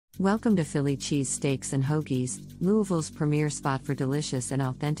Welcome to Philly Cheese Steaks and Hoagies, Louisville's premier spot for delicious and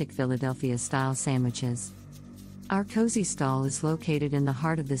authentic Philadelphia-style sandwiches. Our cozy stall is located in the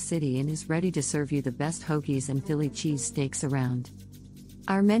heart of the city and is ready to serve you the best hoagies and Philly cheese steaks around.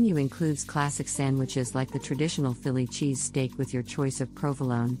 Our menu includes classic sandwiches like the traditional Philly cheese steak with your choice of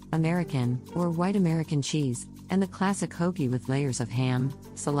provolone, American, or white American cheese, and the classic hoagie with layers of ham,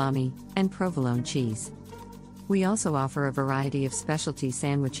 salami, and provolone cheese. We also offer a variety of specialty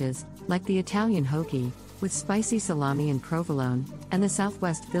sandwiches, like the Italian hoagie, with spicy salami and provolone, and the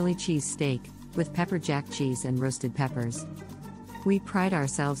Southwest Philly cheese steak, with pepper jack cheese and roasted peppers. We pride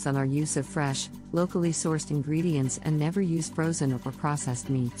ourselves on our use of fresh, locally sourced ingredients and never use frozen or processed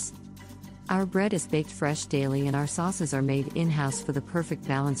meats. Our bread is baked fresh daily and our sauces are made in-house for the perfect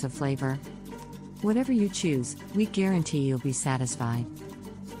balance of flavor. Whatever you choose, we guarantee you'll be satisfied.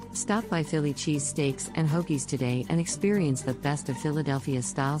 Stop by Philly Cheese Steaks and Hoagies today and experience the best of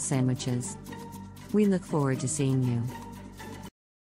Philadelphia-style sandwiches. We look forward to seeing you.